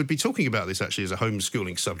thought I would be talking about this actually as a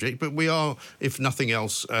homeschooling subject, but we are, if nothing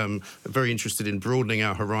else, very interested in broadening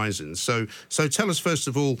our horizons. So tell us, first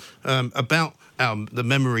of all, about the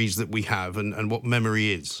memories that we have and what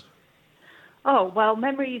memory is. Oh, well,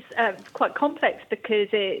 memory's quite complex because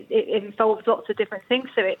it involves lots of different things.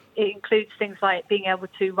 So it includes things like being able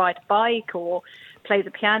to ride a bike or play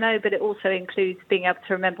the piano, but it also includes being able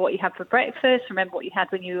to remember what you had for breakfast, remember what you had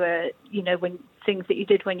when you were, when things that you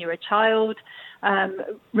did when you were a child,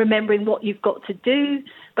 remembering what you've got to do.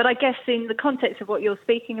 But I guess in the context of what you're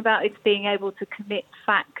speaking about, it's being able to commit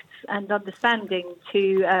facts and understanding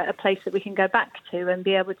to a place that we can go back to and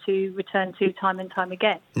be able to return to time and time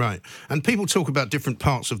again. Right. And people talk about different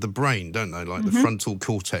parts of the brain, don't they? Like the frontal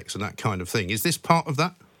cortex and that kind of thing. Is this part of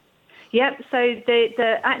that? Yep, so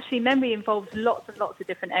the actually memory involves lots and lots of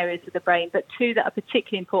different areas of the brain, but two that are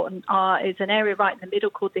particularly important is an area right in the middle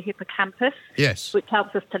called the hippocampus, yes, which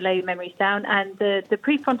helps us to lay memories down, and the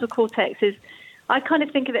prefrontal cortex is, I kind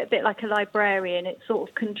of think of it a bit like a librarian. It sort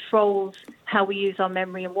of controls how we use our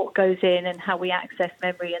memory and what goes in and how we access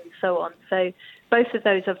memory and so on. So both of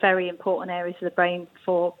those are very important areas of the brain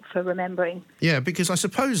for remembering. Yeah, because I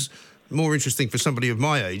suppose more interesting for somebody of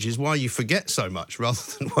my age is why you forget so much rather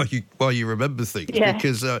than why you remember things. Yeah.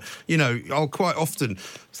 Because, I'll quite often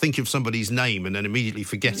think of somebody's name and then immediately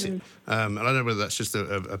forget it. And I don't know whether that's just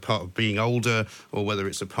a part of being older or whether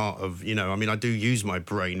it's a part of, I do use my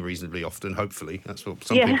brain reasonably often, hopefully. That's what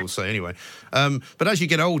some people say anyway. But as you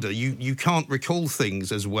get older, you can't recall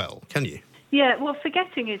things as well, can you? Yeah, well,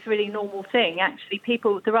 forgetting is a really normal thing. Actually,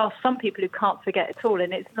 there are some people who can't forget at all,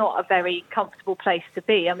 and it's not a very comfortable place to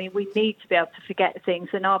be. I mean, we need to be able to forget things,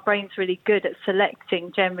 and our brain's really good at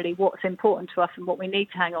selecting generally what's important to us and what we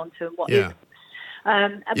need to hang on to and what isn't.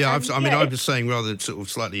 I was saying rather sort of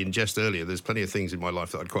slightly in jest earlier, there's plenty of things in my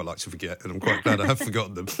life that I'd quite like to forget, and I'm quite glad I have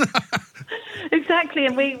forgotten them. Exactly,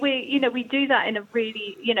 and we do that in a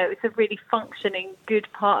really, it's a really functioning, good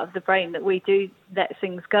part of the brain that we do let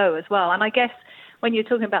things go as well. And I guess when you're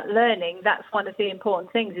talking about learning, that's one of the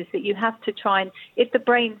important things, is that you have to try and, if the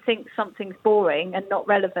brain thinks something's boring and not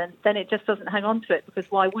relevant, then it just doesn't hang on to it, because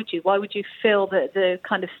why would you? Why would you fill the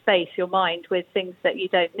kind of space, your mind, with things that you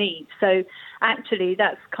don't need? So actually,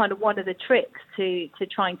 that's kind of one of the tricks to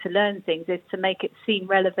trying to learn things, is to make it seem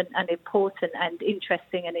relevant and important and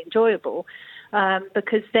interesting and enjoyable.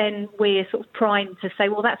 Because then we're sort of primed to say,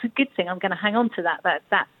 well, that's a good thing, I'm going to hang on to that.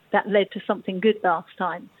 That led to something good last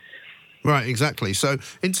time. Right, exactly. So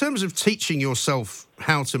in terms of teaching yourself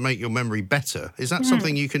how to make your memory better, is that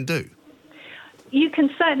something you can do? You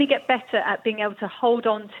can certainly get better at being able to hold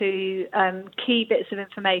on to key bits of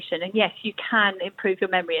information. And yes, you can improve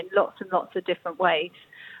your memory in lots and lots of different ways.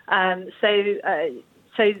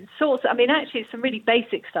 Actually, some really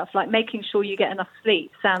basic stuff like making sure you get enough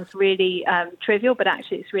sleep sounds really trivial, but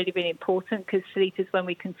actually it's really, really important, because sleep is when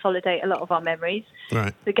we consolidate a lot of our memories.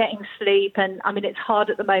 Right. So getting sleep, and it's hard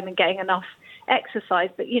at the moment getting enough exercise,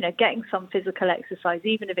 but, getting some physical exercise,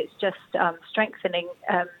 even if it's just strengthening,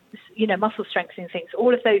 muscle strengthening things,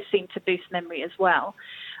 all of those seem to boost memory as well.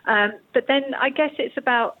 But then I guess it's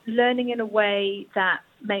about learning in a way that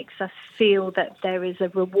makes us feel that there is a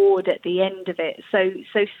reward at the end of it. So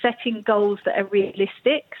setting goals that are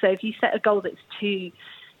realistic. So if you set a goal that's too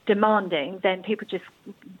demanding, then people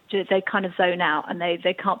they kind of zone out, and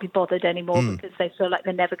they can't be bothered anymore because they feel like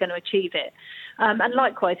they're never going to achieve it. And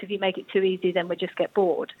likewise, if you make it too easy, then we just get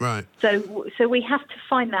bored. Right. So we have to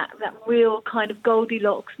find that real kind of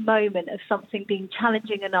Goldilocks moment of something being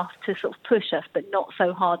challenging enough to sort of push us, but not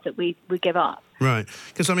so hard that we give up. Right,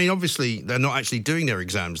 because obviously they're not actually doing their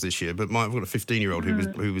exams this year, but I've got a 15-year-old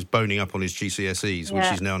who was boning up on his GCSEs, which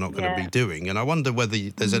he's now not going to be doing, and I wonder whether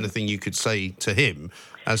there's anything you could say to him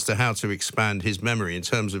as to how to expand his memory in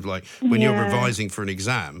terms of when you're revising for an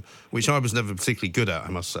exam, which I was never particularly good at, I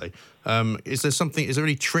must say. Is there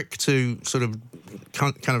any trick to sort of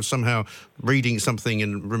kind of somehow reading something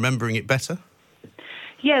and remembering it better?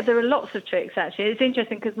 Yeah, there are lots of tricks, actually. It's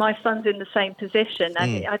interesting because my son's in the same position,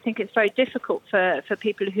 and I think it's very difficult for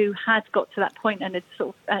people who had got to that point and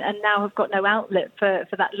and now have got no outlet for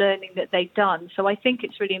that learning that they've done. So I think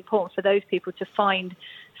it's really important for those people to find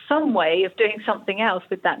some way of doing something else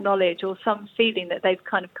with that knowledge, or some feeling that they've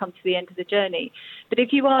kind of come to the end of the journey. But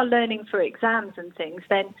if you are learning for exams and things,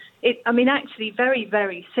 then actually very,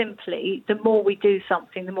 very simply, the more we do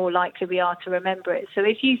something, the more likely we are to remember it. So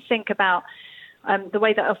if you think about the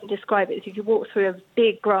way that I often describe it is, if you walk through a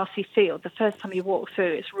big grassy field, the first time you walk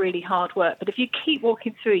through, it's really hard work. But if you keep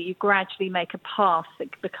walking through, you gradually make a path that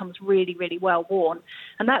becomes really, really well worn.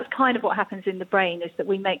 And that's kind of what happens in the brain, is that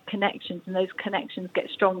we make connections, and those connections get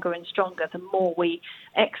stronger and stronger the more we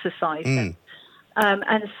exercise them.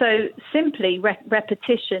 And so simply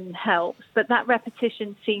repetition helps, but that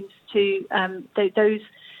repetition seems to,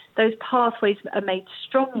 those pathways are made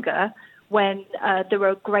stronger when there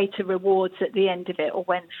are greater rewards at the end of it, or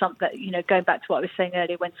when going back to what I was saying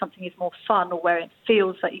earlier, when something is more fun, or where it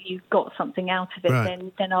feels like you've got something out of it,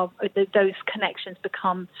 right, then those connections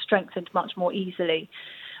become strengthened much more easily.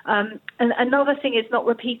 And another thing is not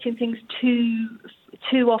repeating things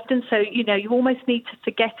too often. So, you almost need to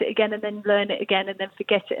forget it again and then learn it again and then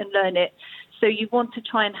forget it and learn it. So you want to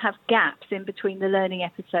try and have gaps in between the learning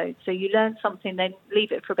episodes. So you learn something, then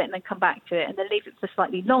leave it for a bit and then come back to it, and then leave it for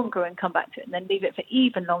slightly longer and come back to it, and then leave it for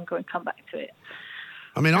even longer and come back to it.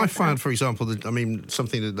 I found, for example,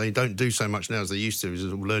 something that they don't do so much now as they used to is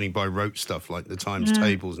learning by rote stuff, like the times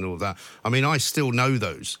tables and all of that. I still know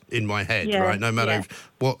those in my head, right? No matter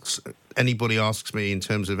what anybody asks me in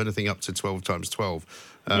terms of anything up to 12 times 12.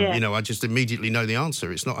 I just immediately know the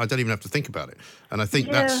answer. It's not. I don't even have to think about it. And I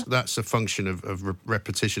think that's a function of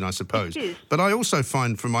repetition, I suppose. But I also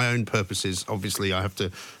find, for my own purposes, obviously, I have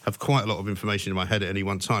to have quite a lot of information in my head at any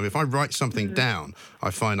one time. If I write something down,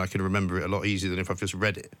 I find I can remember it a lot easier than if I've just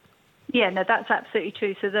read it. Yeah, no, that's absolutely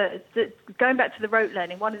true. So going back to the rote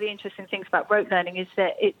learning, one of the interesting things about rote learning is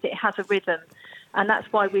that it has a rhythm. And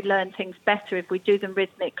that's why we learn things better if we do them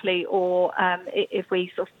rhythmically or if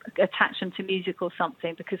we sort of attach them to music or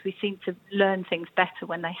something, because we seem to learn things better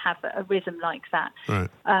when they have a rhythm like that. Right.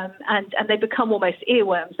 And they become almost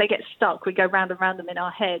earworms. They get stuck. We go round and round them in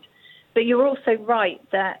our head. But you're also right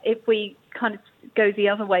that if we kind of go the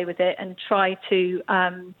other way with it and try to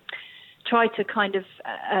kind of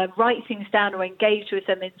write things down or engage with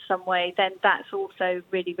them in some way, then that's also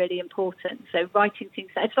really, really important. So writing things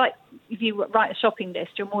down, it's like if you write a shopping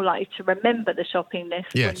list, you're more likely to remember the shopping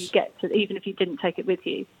list when you get to, even if you didn't take it with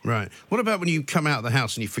you. Right. What about when you come out of the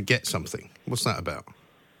house and you forget something? What's that about?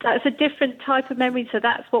 That's a different type of memory. So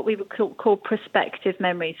that's what we would call prospective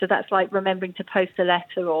memory. So that's like remembering to post a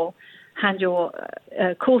letter or hand your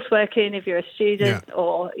coursework in if you're a student,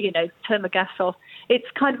 or, turn the gas off. It's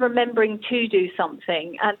kind of remembering to do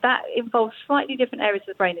something, and that involves slightly different areas of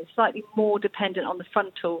the brain. It's slightly more dependent on the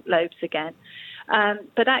frontal lobes again.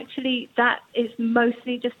 But actually, that is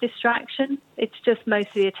mostly just distraction. It's just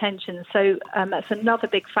mostly attention. So that's another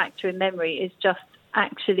big factor in memory, is just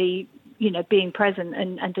actually, being present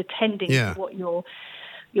and attending to what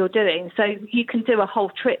you're doing. So you can do a whole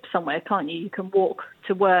trip somewhere, can't you? You can walk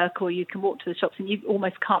to work or you can walk to the shops and you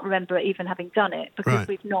almost can't remember even having done it because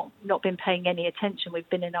we've not been paying any attention. We've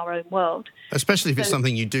been in our own world. Especially if it's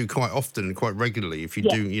something you do quite often and quite regularly. If you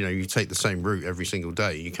do, you take the same route every single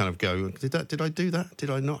day, you kind of go, did I do that?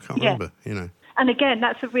 Did I not? I can't remember, And again,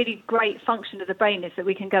 that's a really great function of the brain, is that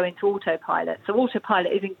we can go into autopilot. So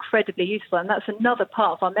autopilot is incredibly useful, and that's another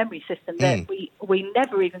part of our memory system that we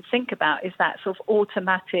never even think about, is that sort of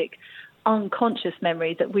automatic, unconscious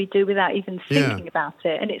memory that we do without even thinking about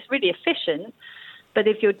it. And it's really efficient, but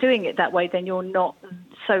if you're doing it that way, then you're not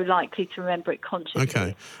so likely to remember it consciously.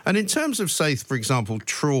 Okay. And in terms of, say, for example,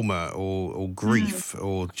 trauma or grief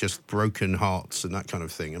or just broken hearts and that kind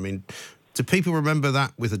of thing, I mean, do people remember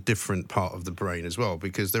that with a different part of the brain as well?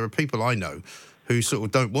 Because there are people I know who sort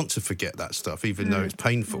of don't want to forget that stuff, even though it's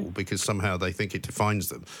painful, because somehow they think it defines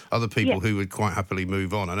them. Other people who would quite happily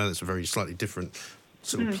move on. I know that's a very slightly different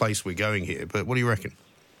sort of place we're going here, but what do you reckon?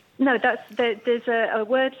 No, there's a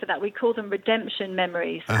word for that. We call them redemption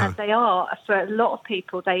memories, and they are, for a lot of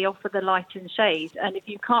people, they offer the light and shade. And if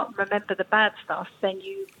you can't remember the bad stuff, then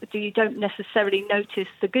you don't necessarily notice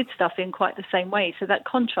the good stuff in quite the same way. So that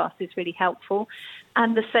contrast is really helpful,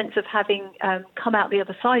 and the sense of having come out the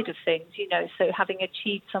other side of things, so having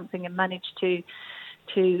achieved something and managed to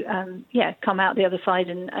come out the other side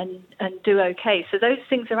and do okay. So those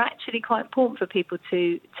things are actually quite important for people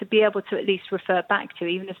to be able to at least refer back to,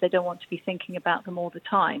 even if they don't want to be thinking about them all the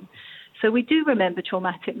time. So we do remember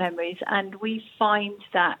traumatic memories, and we find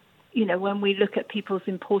that, when we look at people's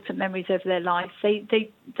important memories over their life,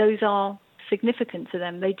 those are significant to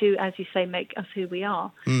them. They do, as you say, make us who we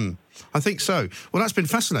are. I think so. Well, that's been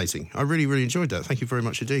fascinating. I really, really enjoyed that. Thank you very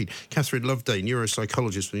much indeed. Catherine Loveday,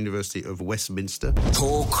 neuropsychologist from the University of Westminster.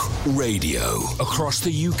 Talk Radio. Across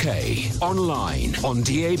the UK, online, on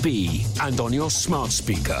DAB and on your smart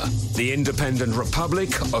speaker. The Independent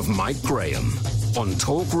Republic of Mike Graham on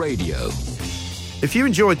Talk Radio. If you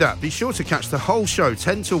enjoyed that, be sure to catch the whole show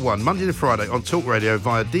 10 till 1, Monday to Friday on Talk Radio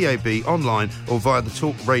via DAB, online or via the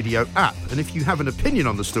Talk Radio app. And if you have an opinion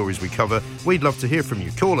on the stories we cover, we'd love to hear from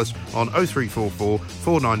you. Call us on 0344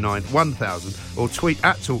 499 1000 or tweet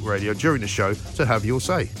at Talk Radio during the show to have your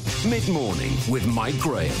say. Mid-morning with Mike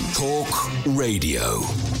Graham. Talk Radio.